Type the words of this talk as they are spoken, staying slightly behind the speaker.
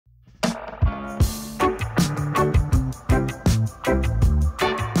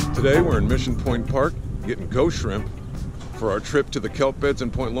Today we're in Mission Point Park getting ghost shrimp for our trip to the kelp beds in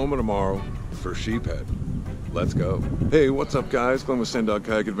Point Loma tomorrow for sheephead. Let's go. Hey, what's up guys? Glenn with Sand Dog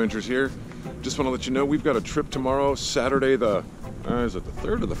Kayak Adventures here. Just want to let you know we've got a trip tomorrow, Saturday the, is it the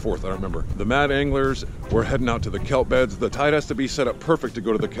 3rd or the 4th? I don't remember. The Mad Anglers, we're heading out to the kelp beds. The tide has to be set up perfect to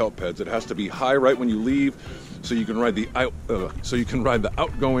go to the kelp beds. It has to be high right when you leave so you can ride the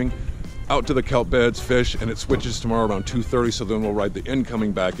outgoing out to the kelp beds, fish, and it switches tomorrow around 2:30, so then we'll ride the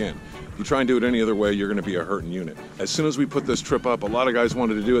incoming back in. If you try and do it any other way, you're gonna be a hurting unit. As soon as we put this trip up, a lot of guys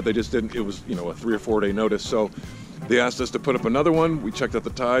wanted to do it, they just didn't. It was, you know, a 3 or 4 day notice, so they asked us to put up another one. We checked out the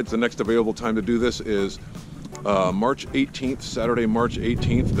tides. The next available time to do this is March 18th, Saturday, March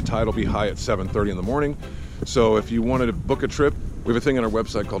 18th. The tide will be high at 7:30 in the morning. So if you wanted to book a trip, we have a thing on our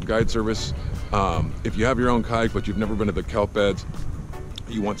website called Guide Service. If you have your own kayak, but you've never been to the kelp beds,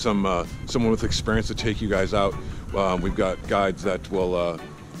 you want someone with experience to take you guys out, we've got guides that will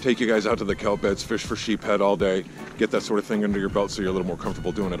take you guys out to the kelp beds, fish for sheephead all day, get that sort of thing under your belt so you're a little more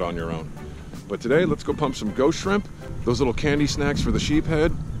comfortable doing it on your own. But today, let's go pump some ghost shrimp, those little candy snacks for the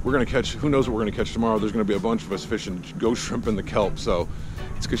sheephead. We're gonna catch, who knows what we're gonna catch tomorrow. There's gonna be a bunch of us fishing ghost shrimp in the kelp, so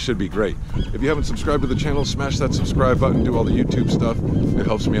it should be great. If you haven't subscribed to the channel, smash that subscribe button, do all the YouTube stuff. It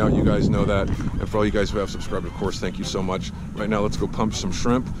helps me out, you guys know that. And for all you guys who have subscribed, of course, thank you so much. Right now, let's go pump some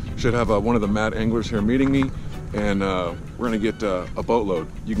shrimp. Should have one of the Mad Anglers here meeting me, and we're gonna get a boatload.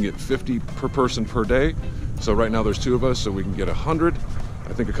 You can get 50 per person per day. So right now there's 2 of us, so we can get 100.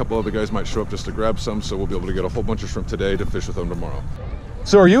 I think a couple other guys might show up just to grab some, so we'll be able to get a whole bunch of shrimp today to fish with them tomorrow.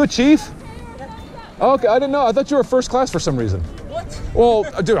 So are you a chief? Oh, okay, I didn't know. I thought you were first class for some reason. What? Well,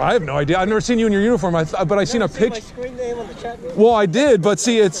 dude, I have no idea. I've never seen you in your uniform, but I seen a picture. My screen name on the chat room? Well, I did, but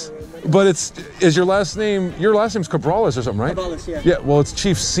see, is your last name's Cabrales or something, right? Cabrales, yeah. Yeah, well, it's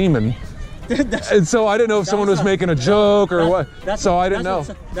Chief Seaman. And so I didn't know if someone was making a joke or what. So I didn't know.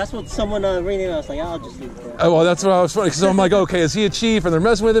 That's what someone renamed. I was like, I'll just leave it there. Oh, well, that's what I was funny. So I'm like, okay, is he a chief? And they're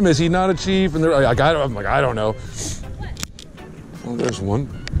messing with him. Is he not a chief? And they're like, I'm like, I don't know. Well, there's one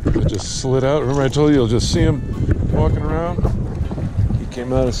that just slid out. Remember I told you you'll just see him walking around? He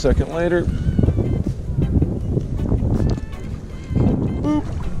came out a second later. Boop.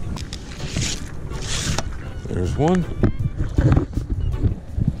 There's one.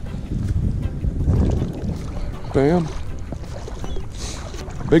 Bam.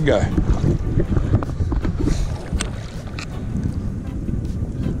 Big guy.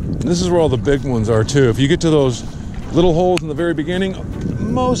 And this is where all the big ones are too. If you get to those little holes in the very beginning,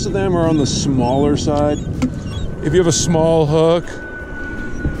 most of them are on the smaller side. If you have a small hook,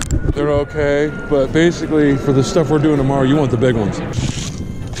 they're okay. But basically, for the stuff we're doing tomorrow, you want the big ones.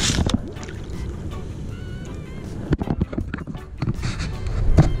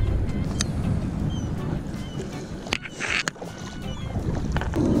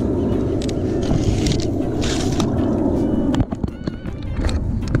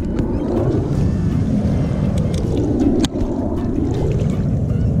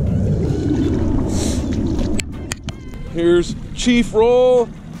 Here's Chief Roll,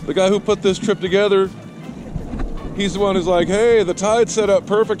 the guy who put this trip together. He's the one who's like, hey, the tide's set up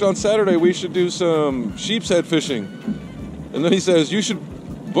perfect on Saturday. We should do some sheepshead fishing. And then he says, you should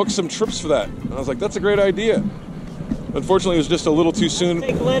book some trips for that. And I was like, that's a great idea. Unfortunately, it was just a little too soon.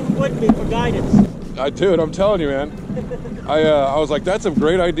 Take Glenn with me for guidance. I do, I'm telling you, man. I was like, that's a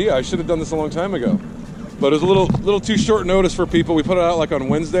great idea. I should have done this a long time ago. But it was a little too short notice for people. We put it out like on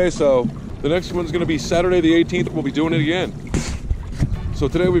Wednesday, so the next one's gonna be Saturday the 18th. We'll be doing it again. So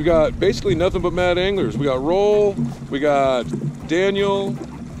today we've got basically nothing but Mad Anglers. We got Roll, we got Daniel,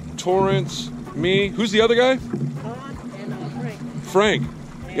 Torrance, me. Who's the other guy? Con and Frank. Frank.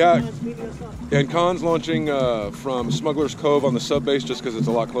 Yeah. And Con's launching from Smuggler's Cove on the sub base just because it's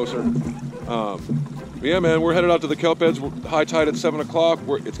a lot closer. But yeah, man, we're headed out to the kelp beds. We're high tide at 7 o'clock.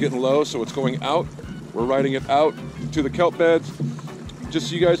 It's getting low, so it's going out. We're riding it out to the kelp beds. Just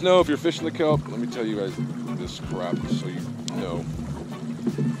so you guys know, if you're fishing the kelp, let me tell you guys this crap so you know.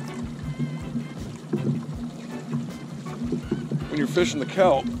 When you're fishing the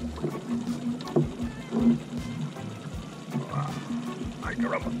kelp,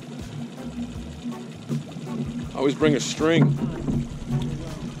 always bring a string,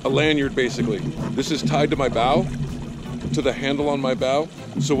 a lanyard basically. This is tied to my bow, to the handle on my bow.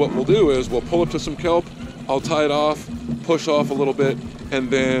 So what we'll do is we'll pull up to some kelp, I'll tie it off, push off a little bit, and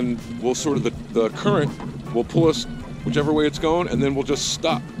then we'll sort of, the current will pull us whichever way it's going, and then we'll just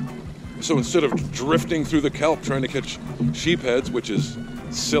stop. So instead of drifting through the kelp trying to catch sheepheads, which is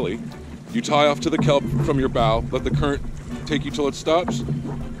silly, you tie off to the kelp from your bow, let the current take you till it stops,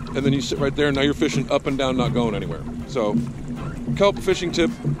 and then you sit right there, and now you're fishing up and down, not going anywhere. So kelp fishing tip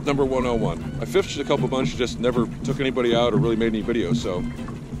number 101. I fished a couple bunch, just never took anybody out or really made any videos, so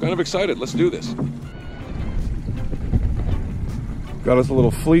kind of excited. Let's do this. Got us a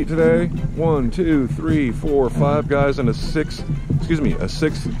little fleet today. 1, 2, 3, 4, 5 guys and a sixth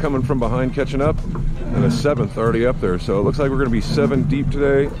coming from behind catching up, and a 7th already up there. So it looks like we're gonna be 7 deep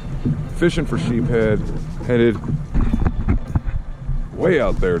today, fishing for sheephead, headed way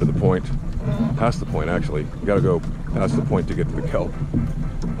out there to the point, past the point actually. You gotta go past the point to get to the kelp.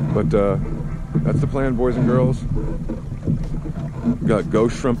 But that's the plan, boys and girls. We got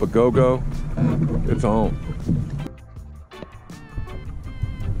ghost shrimp a go-go. It's on.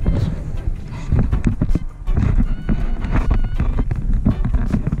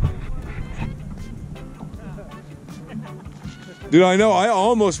 Dude, I know, I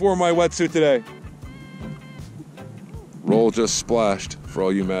almost wore my wetsuit today. Roll just splashed for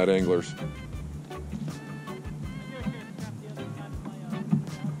all you mad anglers.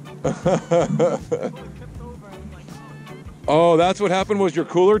 Oh, that's what happened, was your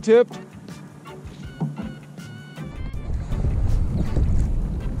cooler tipped?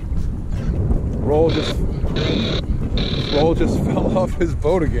 Roll just fell off his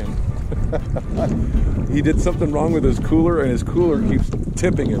boat again. He did something wrong with his cooler, and his cooler keeps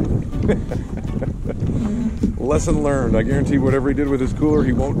tipping him. Lesson learned. I guarantee whatever he did with his cooler,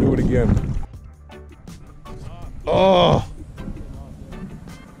 he won't do it again. Oh!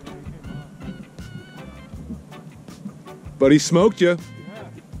 But he smoked you. Yeah.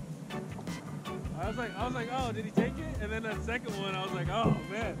 I was like, oh, did he take it? And then that second one, I was like, oh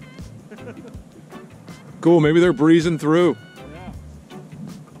man. Cool, maybe they're breezing through.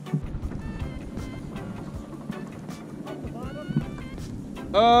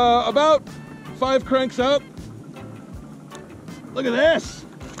 About 5 cranks up. Look at this.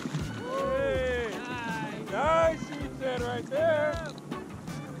 Hey, nice sheepshead right there.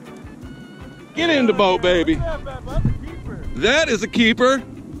 Get in the boat, baby. That's a keeper. That is a keeper.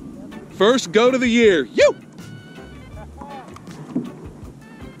 First go to the year. You. That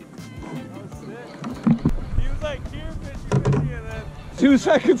was sick. He was like, here, fishy, and then 2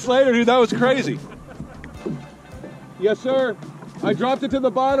 seconds later, dude, that was crazy. Yes, sir. I dropped it to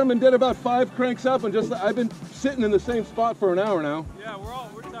the bottom and did about 5 cranks up, and I've been sitting in the same spot for an hour now. yeah,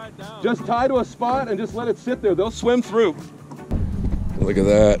 we're tied down. Just tie to a spot and just let it sit there. They'll swim through. Look at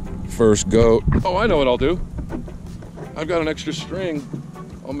that. First goat. Oh, I know what I'll do. I've got an extra string.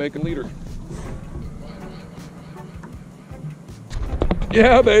 I'll make a leader.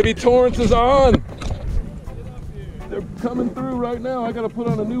 Yeah, baby, Torrance is on. They're coming through right now. I gotta put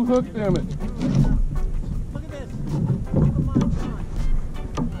on a new hook, damn it. Look at this.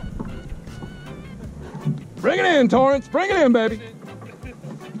 Bring it in, Torrance. Bring it in, baby.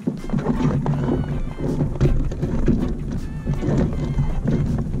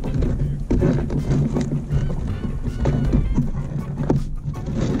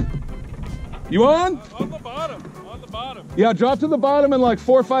 You on? On the bottom. On the bottom. Yeah, drop to the bottom and like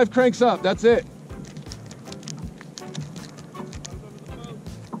 4 or 5 cranks up. That's it.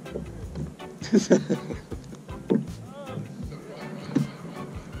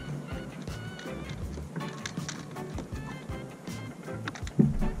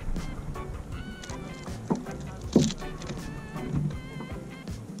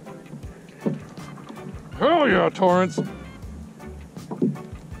 Hell yeah, Torrance.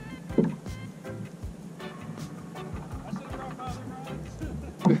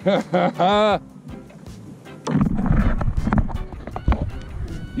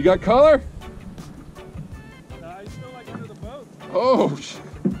 You got color? He's still like under the boat. Oh,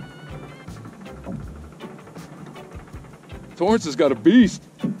 Torrance has got a beast.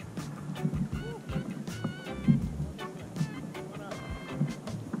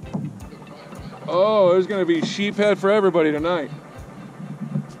 Oh, there's gonna be sheephead for everybody tonight.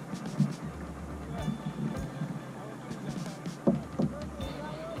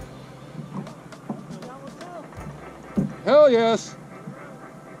 Hell yes.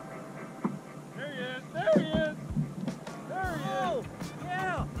 There he is. There he is. There he is.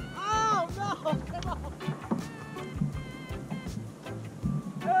 Yeah. Oh no! Come on.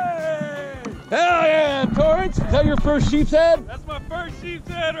 Hey! Hell yeah, Torrance. Is that your first sheep's head? That's my first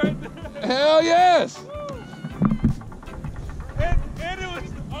sheepshead right there. Hell yes. And it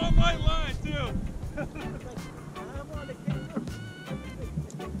was on my line too.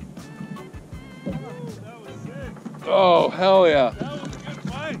 That was sick. Oh, hell yeah. That was a good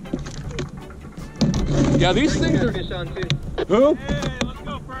fight. Yeah, these things are... Fish on too. Who? Hey, let's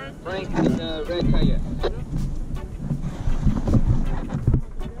go, Frank. Frank and Red Kayak.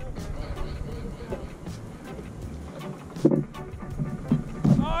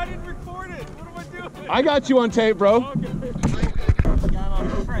 I got you on tape, bro. Got him on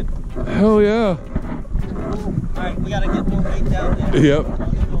different. Hell yeah. Alright, we gotta get more weight down there.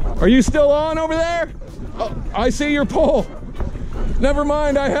 Yep. Are you still on over there? Oh, I see your pole. Never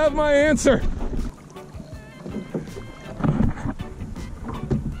mind, I have my answer.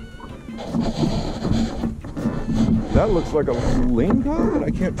 That looks like a lean cod, but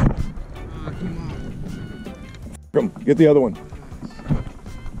I can't. Come, get the other one.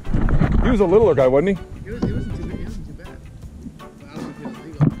 He was a littler guy, wasn't he? It wasn't too bad. It wasn't too bad. But I don't know if it was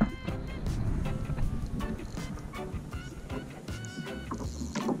legal.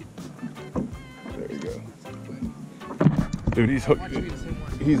 There you go. Dude, he's hooked.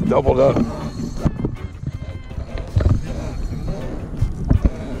 He's doubled up.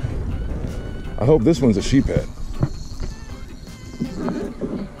 I hope this one's a sheephead.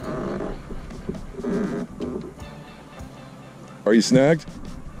 Are you snagged?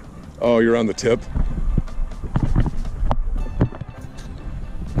 Oh, you're on the tip.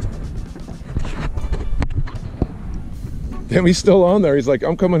 Damn, he's still on there. He's like,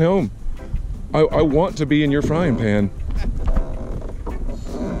 I'm coming home. I want to be in your frying pan.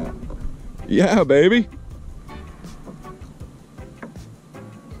 Yeah, baby.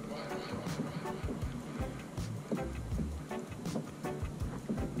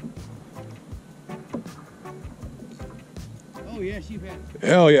 Oh yeah, sheephead.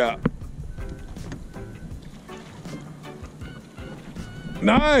 Hell yeah.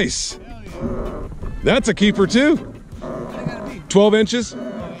 Nice. Hell yeah. That's a keeper too. What I gotta be? 12 inches. Oh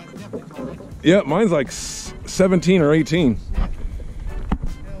yeah, it's definitely 12 inches. Yeah, mine's like 17 or 18. Hell yeah.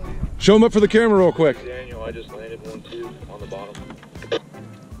 Show them up for the camera real quick. Daniel, I just landed one too on the bottom.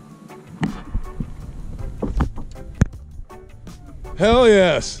 Hell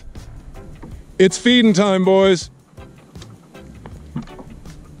yes. It's feeding time, boys.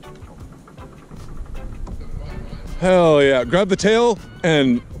 Hell yeah. Grab the tail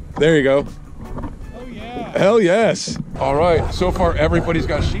and there you go. Oh yeah. Hell yes. All right, so far everybody's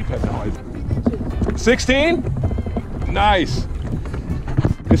got sheephead now. 16? Nice.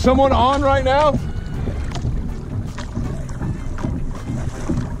 Is someone on right now?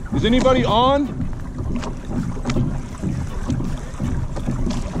 Is anybody on?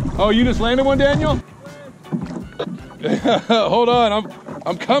 Oh, you just landed one, Daniel? Hold on,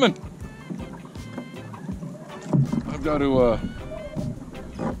 I'm coming. I've got to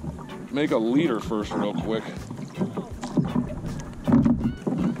make a leader first real quick.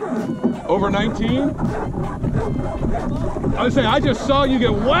 Over 19? I was saying, I just saw you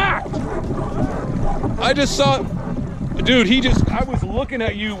get whacked. I just saw, dude, I was looking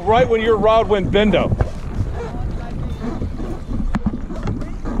at you right when your rod went bendo.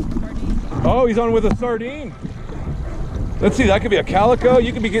 Oh, he's on with a sardine. Let's see, that could be a calico.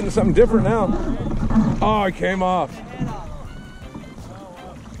 You could be getting something different now. Oh, it came off.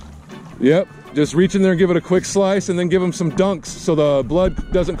 Yep, just reach in there and give it a quick slice and then give him some dunks so the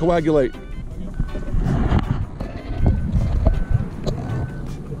blood doesn't coagulate.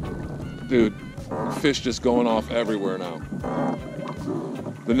 Dude, fish just going off everywhere now.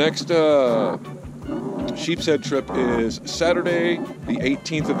 The next sheepshead trip is Saturday, the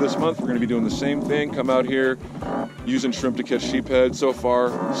 18th of this month. We're going to be doing the same thing. Come out here using shrimp to catch sheephead. So far,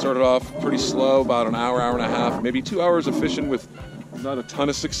 started off pretty slow, about an hour, hour and a half, maybe 2 hours of fishing with not a ton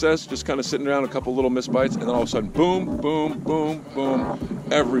of success, just kind of sitting around, a couple little missed bites, and then all of a sudden, boom, boom, boom, boom.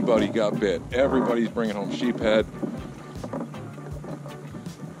 Everybody got bit. Everybody's bringing home sheephead.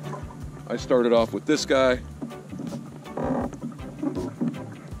 I started off with this guy.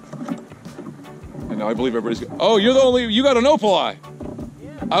 And now I believe everybody's got, oh, you're the only, you got an opali.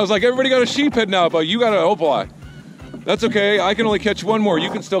 Yeah. I was like, everybody got a sheephead now, but you got an opali. That's okay, I can only catch one more.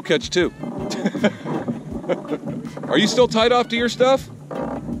 You can still catch two. Are you still tied off to your stuff?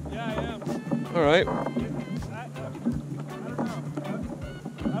 Yeah, I am. All right. I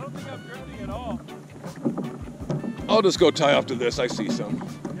don't think I'm drifting at all. I'll just go tie off to this. I see some.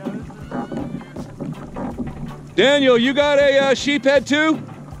 Yeah, Daniel, you got a sheephead too?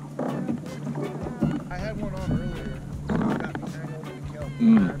 I had one on earlier. Got me tangled in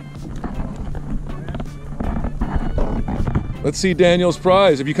the kelp. Let's see Daniel's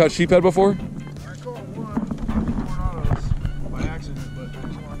prize. Have you caught sheephead before? I caught one autos by accident, but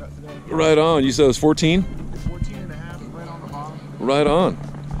that's the one I got today. Right on. You said it was 14? 14 and a half, right on the bottom. Right on.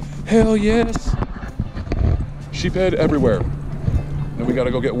 Hell yes. Sheephead everywhere. Then we got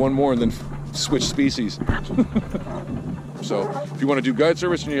to go get one more and then switch species. So if you want to do guide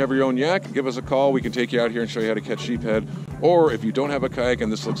service and you have your own yak, give us a call. We can take you out here and show you how to catch sheephead. Or if you don't have a kayak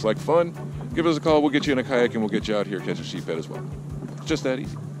and this looks like fun, give us a call. We'll get you in a kayak and we'll get you out here catching sheephead as well. It's just that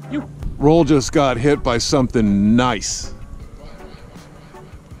easy. Roll just got hit by something nice.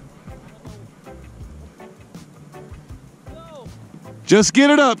 Just get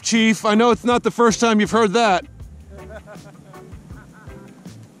it up, Chief. I know it's not the first time you've heard that.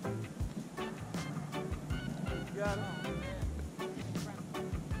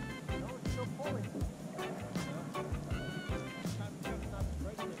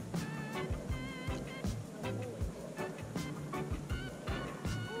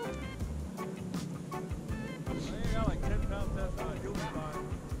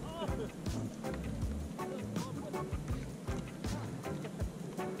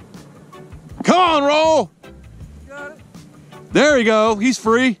 Come on, roll! Got it. There you go, he's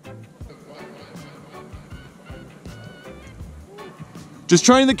free. Just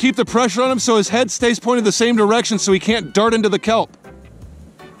trying to keep the pressure on him so his head stays pointed the same direction so he can't dart into the kelp.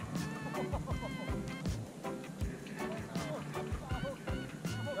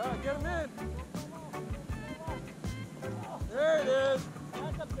 Get him in. There it is.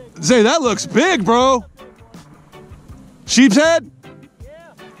 Say, that looks big, bro. Sheep's head?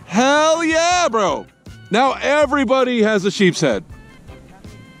 Yeah. Hell yeah, bro. Now everybody has a sheep's head.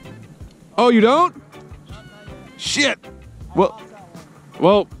 Oh, you don't? Shit.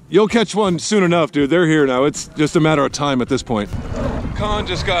 Well, you'll catch one soon enough, dude. They're here now. It's just a matter of time at this point. Con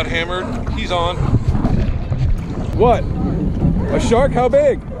just got hammered. He's on. What? A shark? How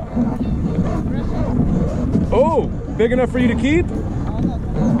big? Oh, big enough for you to keep?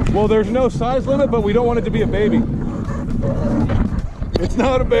 Well, there's no size limit, but we don't want it to be a baby. It's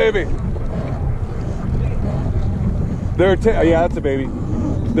not a baby. Yeah, that's a baby.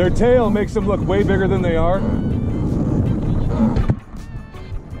 Their tail makes them look way bigger than they are.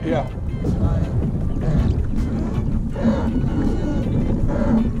 Yeah.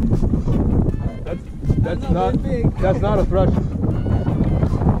 That's not a thrush.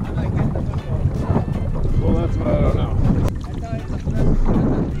 Well, that's what I don't know.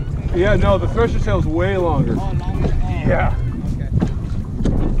 Yeah, no, the thrush's tail's way longer. Oh, longer? Oh. Yeah. Okay.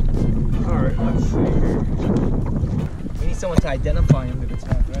 All right, let's see here. We need someone to identify him if it's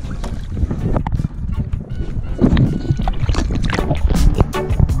not thrush.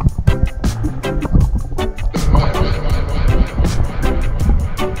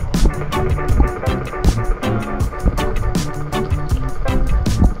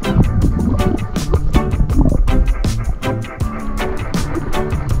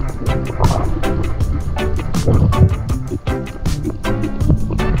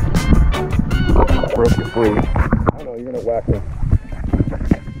 Broke you free. I know, you're gonna whack me.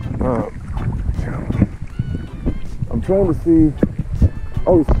 I'm trying to see.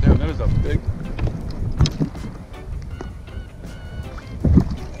 Oh, damn, that is a big.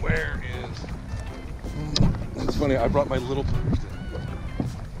 Where is. It's funny, I brought my little.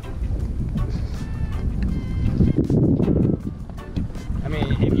 I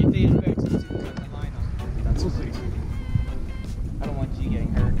mean, if you think it's better to cut the line off, that's We'll see. I don't want you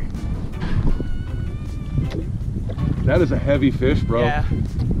getting hurt. That is a heavy fish, bro. Yeah.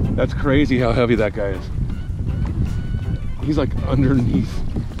 That's crazy how heavy that guy is. He's like underneath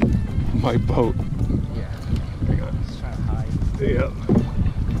my boat. Yeah. Hang on. Just trying to hide. Yeah.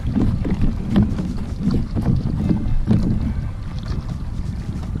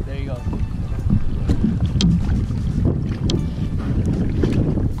 There you go.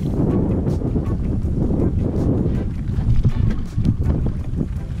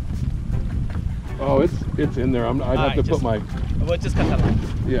 Oh, it's in there. I'd have to put my. We'll just cut that line.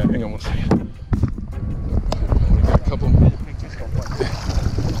 Yeah, hang on one second. We got a couple.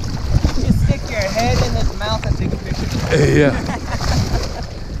 Just stick your head in his mouth and take a picture. Yeah.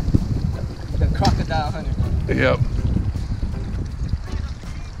 The crocodile hunter. Yep.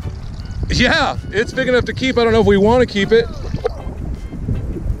 Yeah, it's big enough to keep. I don't know if we want to keep it.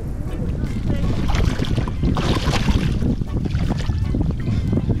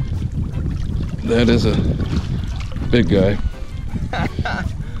 That is a big guy.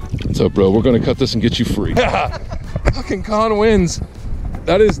 What's up, bro? We're gonna cut this and get you free. Fucking Con wins.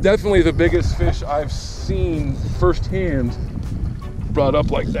 That is definitely the biggest fish I've seen firsthand brought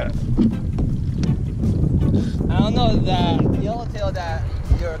up like that. I don't know, the yellowtail that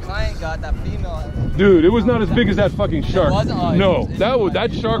your client got, that female. Dude, it was not as big as that fucking shark. It wasn't? Oh, no, it's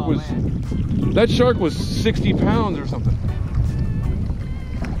that shark was. Man. That shark was 60 pounds or something.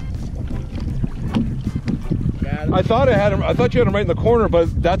 I thought I had him. I thought you had him right in the corner, but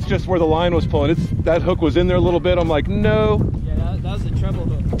that's just where the line was pulling. That hook was in there a little bit. I'm like, no. Yeah, that was the treble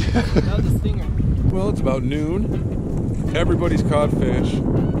hook. That was the stinger. Well, it's about noon. Everybody's caught fish.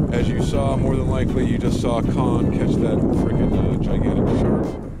 As you saw, more than likely, you just saw Con catch that freaking gigantic shark.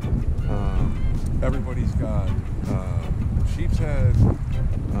 Everybody's got sheepshead.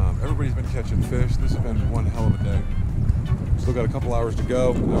 Everybody's been catching fish. This has been one hell of a day. Still got a couple hours to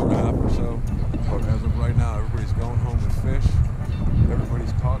go, an hour and a half or so. But as of right now, everybody's going home with fish.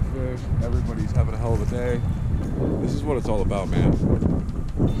 Everybody's caught fish. Everybody's having a hell of a day. This is what it's all about, man.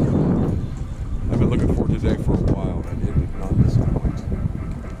 I've been looking forward to today for a while, and it did not disappoint.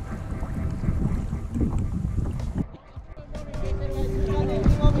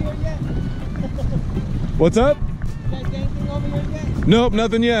 What's up? Nope,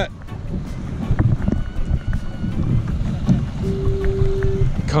 nothing yet.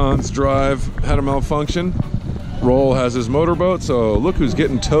 Con's drive had a malfunction. Roll has his motorboat, so look who's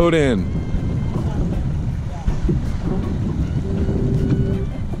getting towed in.